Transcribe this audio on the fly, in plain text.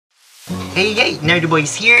Hey, Nerdy-Boi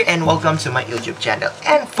is here and welcome to my YouTube channel.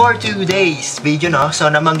 And for today's video,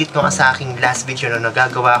 so nabanggit ko nga sa aking last video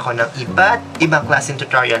nagagawa ko ng iba't ibang klaseng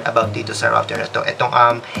tutorial about dito sa router na to. Itong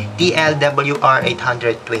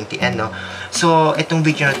WR820N, So, itong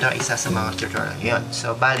video na to isa sa mga tutorial yun.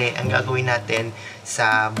 So, bale, ang gagawin natin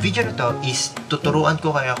sa video na to is tuturuan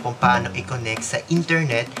ko kayo kung paano i-connect sa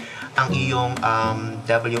internet ang iyong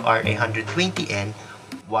WR820N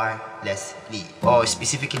wirelessly o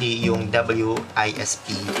specifically yung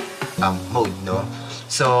WISP mode,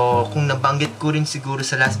 So, kung nabanggit ko rin siguro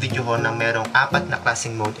sa last video ko na merong 4 na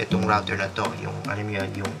klaseng mode itong router na to. Yung, alam mo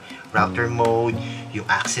yun, yung router mode, yung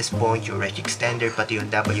access point, yung range extender, pati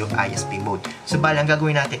yung WISP mode. So, bala, ang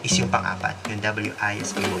gagawin natin is yung pang-4, yung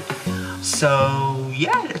WISP mode. So,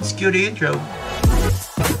 yeah, let's cue the intro.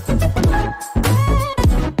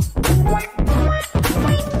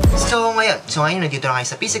 So ngayon, nandito na kayo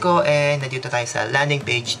sa PC ko and nandito tayo sa landing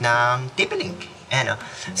page ng TP-Link.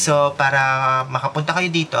 So, para makapunta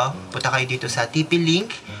kayo dito, punta kayo dito sa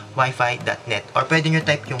tplink.wifi.net or pwede nyo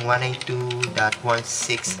type yung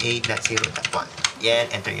 192.168.0.1.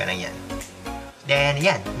 Yan, enter yun na yan. Then,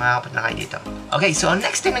 yan, makapunta na kayo dito. Okay, so ang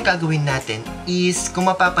next thing na gagawin natin is,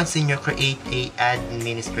 kung mapapansin nyo, create a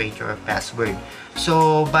administrator password.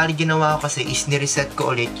 So, bali ginawa ko kasi is nireset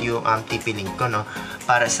ko ulit yung TP-Link ko,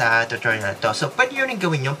 para sa tutorial na to. So, pwede nyo rin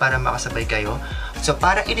gawin yun para makasabay kayo. So,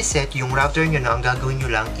 para i-reset yung router nyo, ang gagawin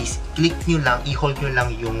nyo lang is click nyo lang, i-hold nyo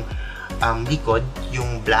lang yung likod,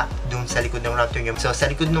 yung black, dun sa likod ng router nyo. So,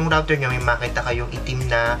 sa likod ng router nyo, may makita kayong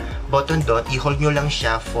itim na button doon. I-hold nyo lang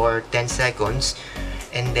siya for 10 seconds.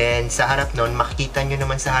 And then, sa harap nun, makikita nyo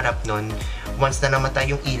naman sa harap nun, once na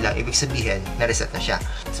namatay yung ilaw, ibig sabihin, na-reset na siya.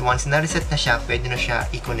 So, once na-reset na siya, pwede na siya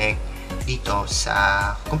i-connect dito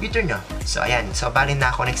sa computer nyo. So, ayan. So, bali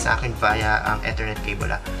na-connect sa akin via ang Ethernet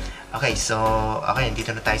cable. Okay, so, okay,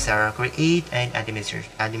 dito na tayo sa create and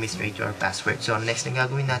administrator password. So, next na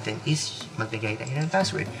gagawin natin is maglagay tayo ng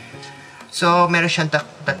password. So, meron siyang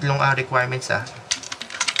tatlong requirements,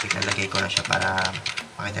 Nalagay ko na siya para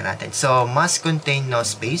makita natin. So, must contain no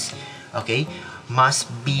space. Okay.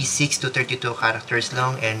 Must be 6 to 32 characters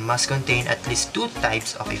long and must contain at least 2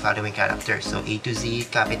 types of a following character. So, A to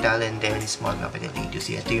Z, capital, and then small capital A to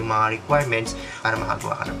Z. Ito yung mga requirements para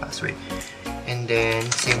makagawa ka ng password. And then,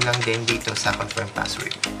 same lang din dito sa confirm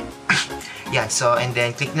password. Yan. So, and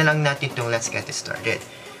then, click na lang natin itong let's get it started.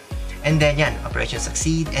 And then, yan, operation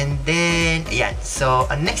succeed. And then, ayan. So,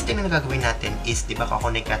 ang next thing na gagawin natin is, di ba,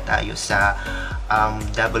 kakonect tayo sa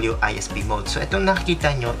WISP mode. So, itong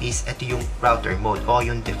nakikita nyo is, ito yung router mode o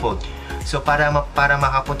yung default. So, para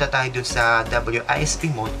makapunta tayo dun sa WISP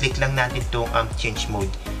mode, click lang natin itong change mode.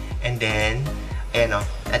 And then,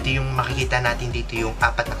 ito yung makikita natin dito yung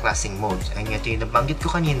 4 na klaseng modes. Ito yung nabanggit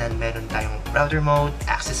ko kanina, meron tayong router mode,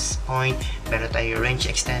 access point, meron tayong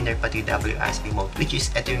range extender, pati WISP mode, which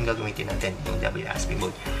is ito yung gagamitin natin, yung WISP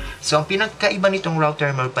mode. So, ang pinagkaiba nitong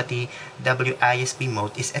router mode, pati WISP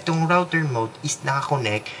mode, is itong router mode is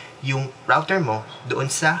nakakonect yung router mo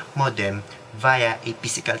doon sa modem via a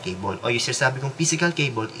physical cable. O yung sinasabi kong physical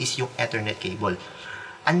cable is yung Ethernet cable.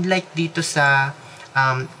 Unlike dito sa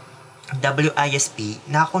WISP,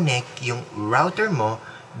 na-connect yung router mo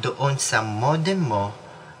doon sa modem mo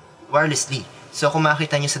wirelessly. So, kung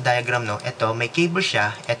makita nyo sa diagram, ito, may cable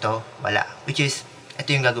siya, ito, wala. Which is,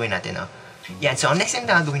 ito yung gagawin natin, Yan. So, ang next thing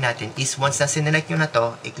na gagawin natin is, once na sinelect nyo na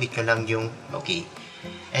to, i-click nyo lang yung okay.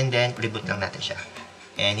 And then, reboot lang natin siya.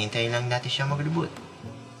 And hintayin lang natin siya mag-reboot.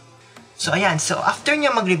 So, ayan. So, after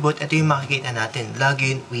niya mag-reboot, ito yung makikita natin.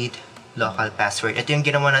 Login with local password. Ito yung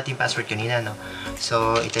ginawa natin password kanina,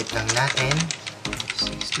 So, i-type lang natin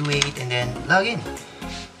 628 and then login.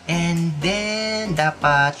 And then,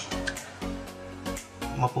 dapat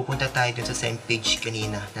mapupunta tayo dun sa same page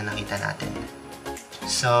kanina na nakita natin.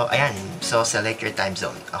 So, ayan. So, select your time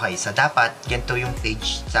zone. Okay, so dapat ganito yung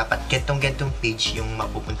page. Dapat gantong page yung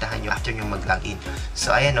mapupuntahan nyo after nyo mag-login.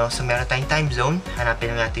 So, ayan, So, meron tayong time zone.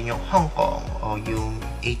 Hanapin lang natin yung Hong Kong o yung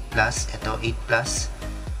 8+. Ito, 8+.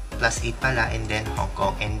 Plus 8 pala, and then Hong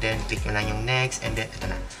Kong, and then click nyo lang yung next, and then ito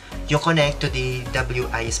na. Yung connect to the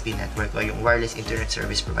WISP network o yung Wireless Internet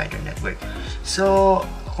Service Provider Network. So,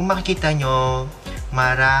 kung makikita nyo,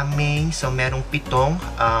 merong 7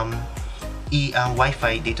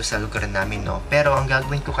 Wi-Fi dito sa lugar namin, Pero ang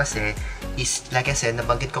gagawin ko kasi is, like I said,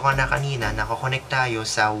 nabanggit ko kanina, nakakonect tayo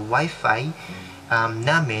sa Wi-Fi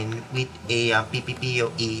namin with a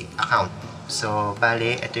PPPOE account. So,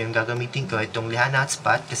 bale, ito yung gagamitin ko, itong lihan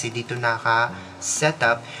hotspot, kasi dito naka-set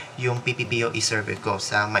up yung PPPOE server ko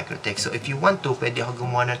sa MIKROTIK. So, if you want to, pwede ako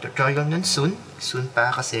gumawa ng tutorial nun soon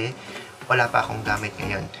pa kasi wala pa akong gamit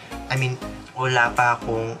ngayon. I mean, wala pa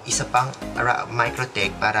akong isa pang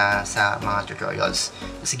MIKROTIK para sa mga tutorials.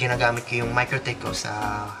 Kasi ginagamit ko yung MIKROTIK ko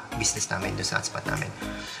sa business namin, doon sa hotspot namin.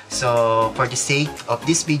 So, for the sake of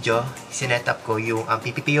this video, sinet up ko yung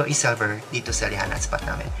PPPOE Server dito sa lihan hotspot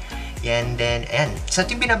namin. And then, ayan. So,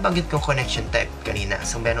 ito yung binabanggit kong connection type kanina.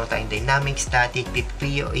 So, meron tayong dynamic, static,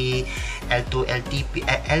 PPPOE, L2TP,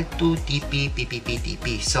 PPPTP.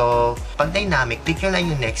 So, pag dynamic, click nyo lang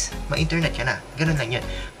yung next, ma-internet ka na. Ganun lang yun.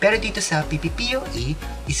 Pero dito sa PPPOE,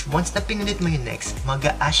 is once na pinulit mo yung next,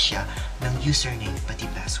 mag-a-ask siya ng username, pati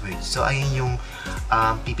password. So, ayun yung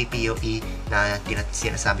PPPOE na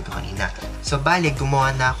sinasabi ko kanina. So, bale, gumawa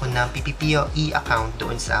na ako ng PPPOE account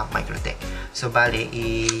doon sa MIKROTIK. So, bale,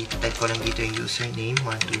 i-type ko lang dito yung username,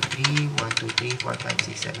 123, 123,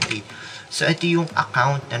 456, 7, 8. So, ito yung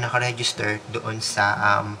account na nakaregister doon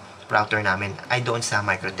sa router namin, ay doon sa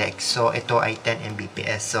MIKROTIK. So, ito ay 10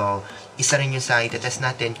 Mbps. So, isa rin yung sa itetest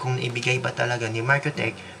natin kung ibigay ba talaga ni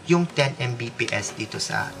MIKROTIK yung 10 Mbps dito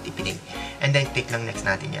sa TP-Link. And then, click lang next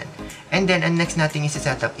natin yan. And then, ang next natin yung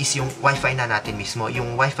setup is yung Wi-Fi na natin mismo.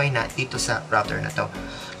 Yung Wi-Fi na dito sa router na to.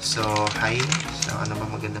 So, hi. So, ano ba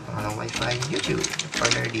maganda pangalang Wi-Fi? YouTube. Or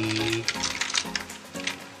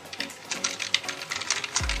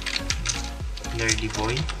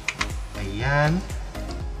Nerdy-Boi. Ayan.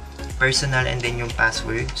 Personal and then yung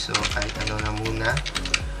password. So, kahit ano na muna.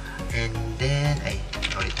 And then,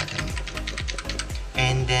 ulit natin.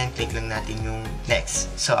 And then, click lang natin yung next.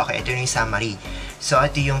 So, okay, ito yung summary. So,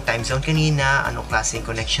 ito yung time zone kanina, anong klaseng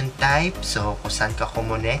connection type, so, kung saan ka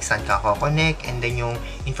kumonect, saan ka connect, and then yung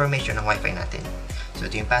information ng Wi-Fi natin. So,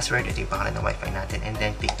 ito yung password, ito yung pangalan ng Wi-Fi natin, and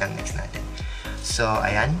then click lang next natin. So,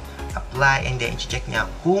 ayan, apply, and then i-check niya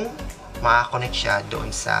kung makakonnect siya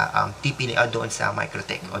doon sa TP o doon sa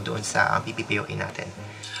MIKROTIK o doon sa PPPOE natin.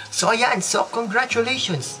 So, ayan. So,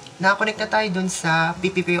 congratulations! Nakakonect na tayo dun sa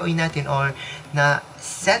PPPOE natin or na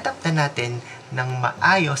setup na natin ng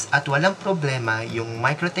maayos at walang problema yung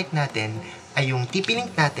MIKROTIK natin ay yung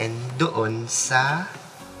TP-Link natin doon sa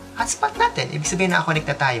hotspot natin. Ibig sabihin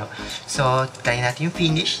nakakonect na tayo. So, try natin yung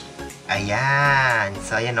finish. Ayan.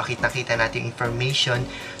 So, ayan. Nakita natin yung information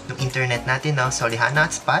ng internet natin. No? So, lihan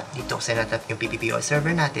hotspot. Dito ko sinatap yung PPPOE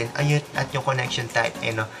server natin. Ayun, at yung connection type.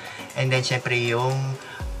 No? And then, syempre, yung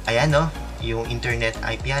ayan, no? Yung internet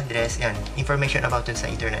IP address. Ayan. Information about dun sa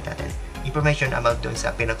internet natin. Information about dun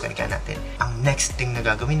sa pinag-connectan natin. Ang next thing na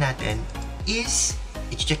gagawin natin is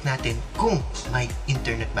i-check natin kung may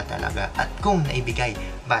internet ba talaga at kung naibigay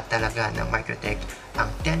ba talaga ng MIKROTIK ang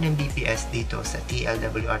 10 Mbps dito sa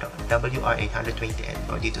WR820N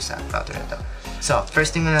o dito sa router na to. So,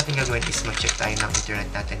 first thing na natin gagawin is mag-check tayo ng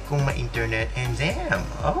internet natin kung may internet and then,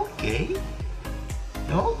 okay.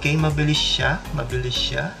 Okay, mabilis siya. Mabilis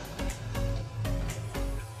siya.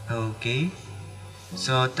 Okay.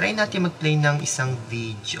 So, try natin mag-play ng isang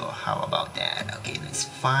video. How about that? Okay, let's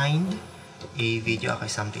find a video. Okay,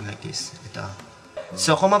 something like this. Ito.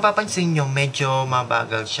 So, kung mapapansin nyo, medyo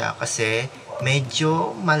mabagal siya kasi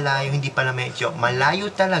medyo malayo, hindi pala medyo, malayo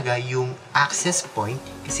talaga yung access point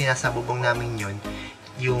kasi nasa bubong namin yun.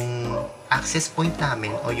 Yung access point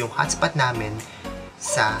namin o yung hotspot namin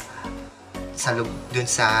dun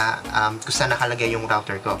sa kung saan nakalagay yung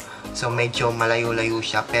router ko. So, medyo malayo-layo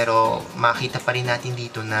siya pero makita pa rin natin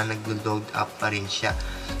dito na nag-load up pa rin siya.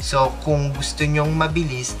 So, kung gusto nyong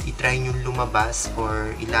mabilis, itry nyo lumabas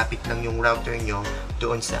or ilapit lang yung router nyo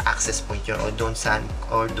doon sa access point nyo or doon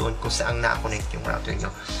kung saan na-connect yung router nyo.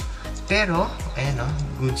 Pero, ayan no,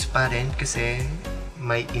 goods pa rin kasi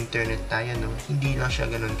may internet tayo, no? Hindi lang siya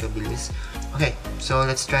ganun kabilis. Okay, so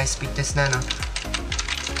let's try speed test na, no?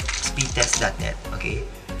 Speedtest.net, okay?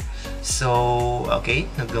 So, okay,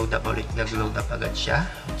 nag-load up agad siya,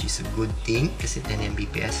 which is a good thing kasi 10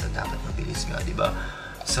 Mbps, so dapat mabilis nga, di ba?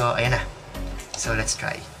 So, ayan na. So, let's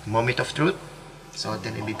try. Moment of truth. So,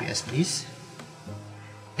 10 Mbps, please.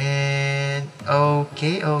 And,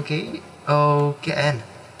 okay, ayan.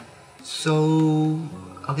 So,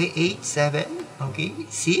 okay, 8, 7, okay,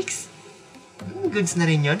 6. Goods na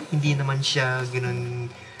rin yun. Hindi naman siya ganun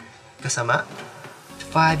kasama.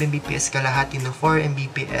 5 Mbps kalahati ng 4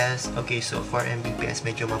 Mbps. Okay, so 4 Mbps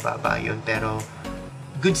medyo mababa yun. Pero,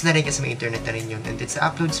 goods na rin kasi may internet na rin yun. And then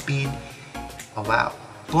sa upload speed, oh wow,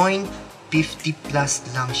 0.50 plus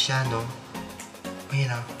lang siya, no?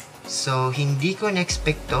 Ayan o. So, hindi ko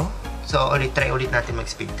na-expect to. So, try ulit natin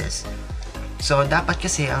mag-speed test. So, dapat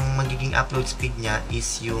kasi ang magiging upload speed niya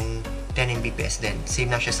is yung 10 Mbps din.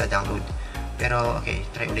 Same na siya sa download. Pero, okay,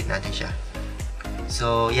 try ulit natin siya.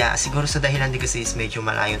 So, yeah, siguro sa dahilan din kasi is medyo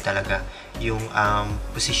malayo talaga yung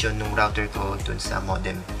position ng router ko dun sa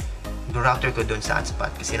modem. Yung router ko dun sa hotspot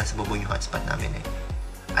kasi nasa bubong yung hotspot namin eh.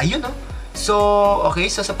 Ayun, no? So, okay.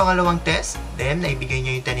 So, sa pangalawang test, then, naibigay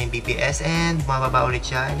niya yung 10 Mbps and bumababa ulit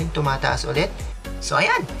siya and then tumataas ulit. So,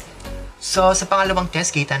 ayan. So, sa pangalawang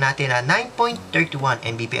test, kita natin na 9.31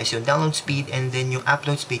 Mbps yung download speed and then yung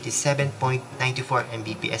upload speed is 7.94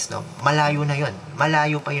 Mbps, no? Malayo na yun.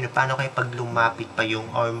 Malayo pa yun. Paano kayo pag lumapit pa yung,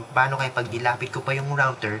 or paano kayo pag ilapit ko pa yung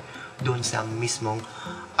router doon sa mismong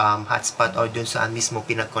hotspot or doon sa mismong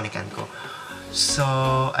pinag-connectan ko. So,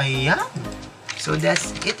 ayan. So,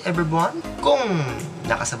 that's it everyone. Kung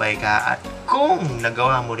nakasabay ka at kung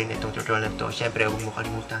nagawa mo rin itong tutorial na ito, syempre huwag mo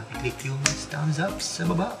kalimutan i-click yung thumbs up sa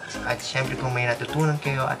baba. At syempre kung may natutunan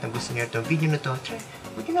kayo at nagustuhan nyo itong video na ito,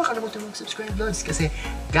 huwag nyo nakalimutan mag-subscribe loads kasi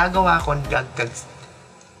gagawa ako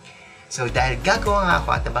So, dahil gagawa nga ako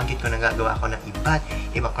at nabanggit ko na gagawa ako ng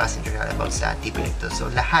ibang klase tutorial about sa tipo nito.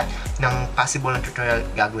 So, lahat ng possible na tutorial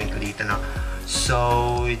gagawin ko dito, no?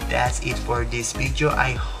 So, that's it for this video.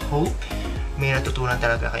 I hope may natutunan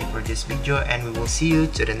talaga kayo for this video and we will see you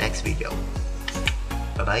to the next video.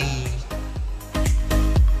 Bye-bye!